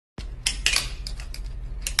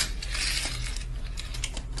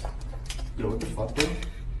Yo, what the fuck, bro?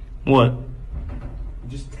 What? You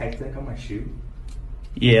just tag that on my shoe?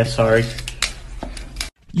 Yeah, sorry.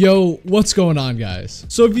 Yo, what's going on, guys?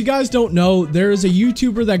 So if you guys don't know, there is a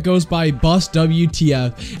YouTuber that goes by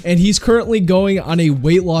BusWTF, and he's currently going on a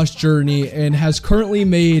weight loss journey and has currently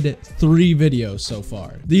made 3 videos so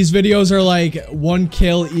far. These videos are like 1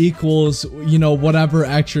 kill equals, you know, whatever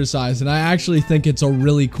exercise, and I actually think it's a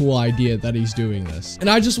really cool idea that he's doing this. And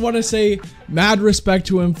I just want to say mad respect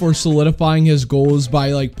to him for solidifying his goals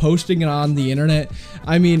by like posting it on the internet.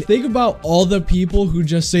 I mean, think about all the people who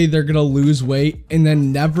just say they're gonna lose weight and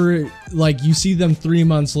then never, like, you see them 3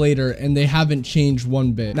 months later and they haven't changed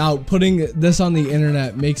one bit. Now, putting this on the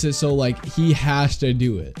internet makes it so like he has to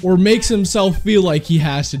do it, or makes himself feel like he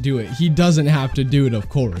has to do it. He doesn't have to do it, of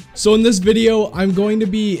course. So in this video, I'm going to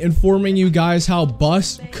be informing you guys how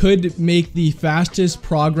Bus could make the fastest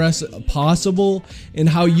progress possible and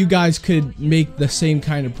how you guys could make the same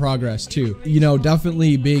kind of progress too. You know,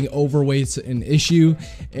 definitely being overweight's an issue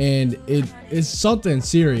and it's something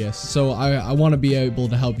serious. So I want to be able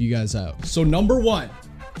to help you guys out. So number 1,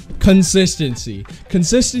 consistency.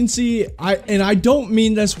 I don't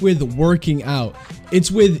mean this with working out. It's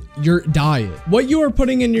with your diet. What you are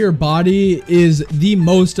putting in your body is the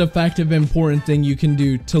most effective, important thing you can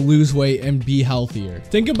do to lose weight and be healthier.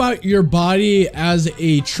 Think about your body as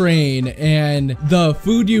a train and the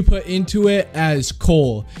food you put into it as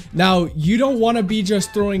coal. Now, you don't want to be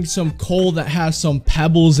just throwing some coal that has some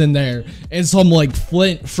pebbles in there and some like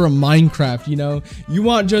flint from Minecraft, you know? You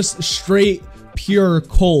want just straight, pure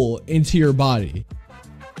coal into your body.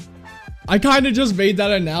 I kind of just made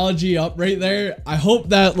that analogy up right there. I hope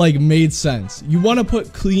that like made sense. You want to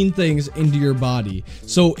put clean things into your body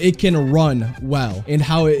so it can run well and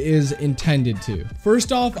how it is intended to.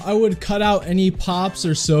 First off, I would cut out any pops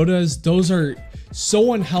or sodas. Those are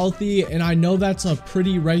so unhealthy, and I know that's a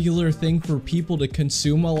pretty regular thing for people to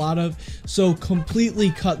consume a lot of, so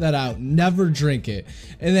completely cut that out. Never drink it.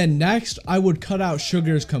 And then next, I would cut out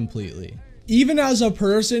sugars completely. Even as a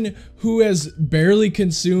person who has barely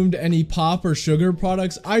consumed any pop or sugar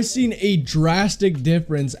products, I've seen a drastic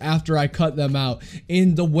difference after I cut them out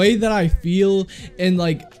in the way that I feel and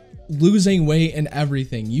like losing weight and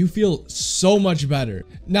everything. You feel so much better.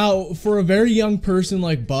 Now, for a very young person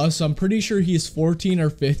like Bus, I'm pretty sure he's 14 or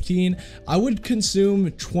 15, I would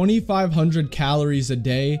consume 2,500 calories a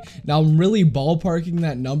day. Now, I'm really ballparking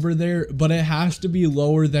that number there, but it has to be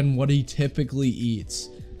lower than what he typically eats.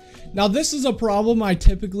 Now, this is a problem I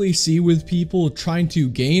typically see with people trying to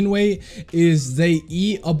gain weight, is they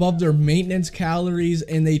eat above their maintenance calories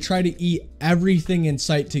and they try to eat everything in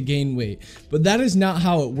sight to gain weight. But that is not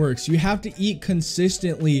how it works. You have to eat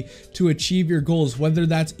consistently to achieve your goals, whether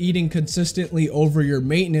that's eating consistently over your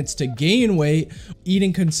maintenance to gain weight,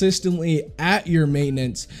 eating consistently at your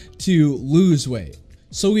maintenance to lose weight.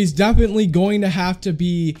 So he's definitely going to have to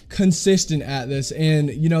be consistent at this,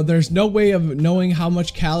 and you know, there's no way of knowing how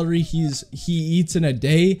much calorie he eats in a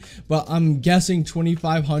day, but I'm guessing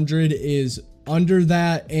 2,500 is under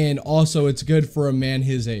that, and also it's good for a man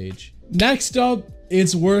his age. Next up,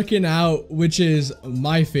 it's working out, which is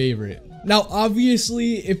my favorite. Now,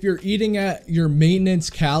 obviously, if you're eating at your maintenance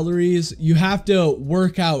calories, you have to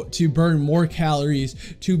work out to burn more calories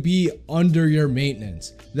to be under your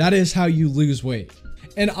maintenance. That is how you lose weight.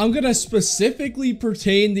 And I'm gonna specifically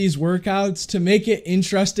pertain these workouts to make it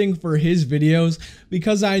interesting for his videos,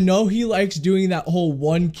 because I know he likes doing that whole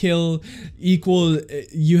 1 kill equal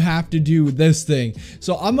you have to do this thing.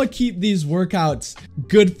 So I'm gonna keep these workouts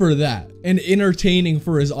good for that and entertaining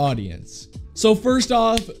for his audience. So first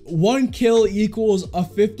off, 1 kill equals a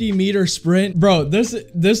 50-meter sprint. Bro,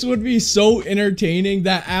 this would be so entertaining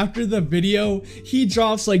that after the video, he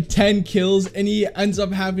drops like 10 kills and he ends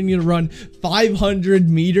up having to run 500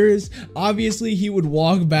 meters. Obviously, he would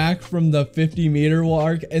walk back from the 50-meter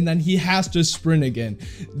mark and then he has to sprint again.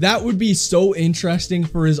 That would be so interesting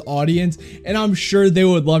for his audience, and I'm sure they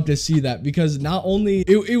would love to see that, because not only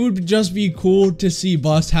it would just be cool to see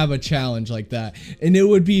Bus have a challenge like that, and it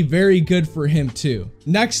would be very good for him too.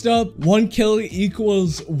 Next up, 1 kill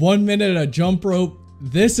equals 1 minute of jump rope.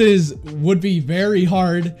 This would be very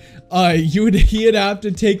hard. He'd have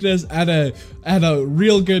to take this at a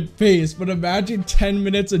real good pace, but imagine 10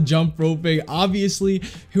 minutes of jump roping. Obviously,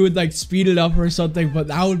 he would like speed it up or something, but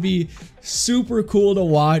that would be super cool to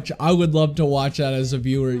watch. I would love to watch that as a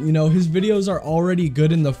viewer. You know, his videos are already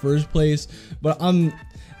good in the first place, but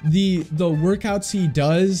the workouts he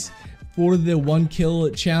does for the 1 kill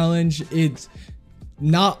challenge, it's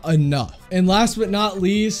not enough. And last but not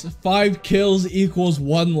least, 5 kills equals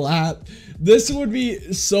 1 lap. This would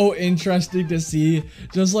be so interesting to see.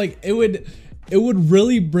 Just like, it would it would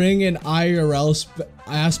really bring an IRL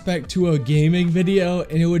aspect to a gaming video,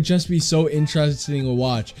 and it would just be so interesting to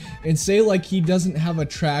watch. And say like he doesn't have a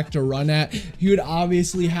track to run at, he would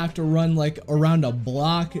obviously have to run like around a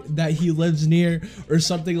block that he lives near or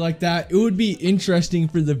something like that. It would be interesting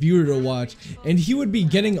for the viewer to watch, and he would be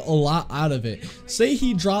getting a lot out of it. Say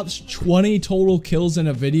he drops 20 total kills in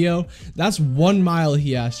a video, that's 1 mile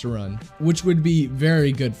he has to run, which would be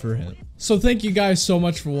very good for him. So thank you guys so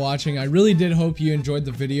much for watching. I really did hope you enjoyed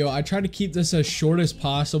the video. I tried to keep this as short as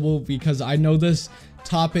possible because I know this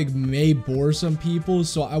topic may bore some people,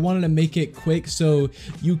 so I wanted to make it quick so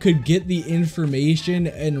you could get the information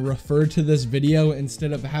and refer to this video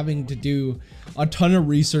instead of having to do a ton of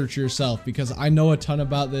research yourself, because I know a ton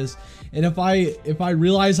about this, and if I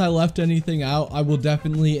realize I left anything out, I will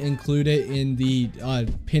definitely include it in the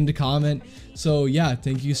pinned comment. So yeah,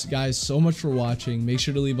 thank you guys so much for watching. Make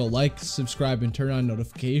sure to leave a like, subscribe, and turn on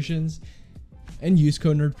notifications, and use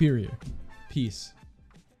code Nerdperior. Peace.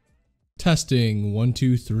 Testing 1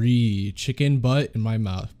 2 3. Chicken butt in my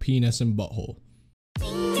mouth, penis and butthole.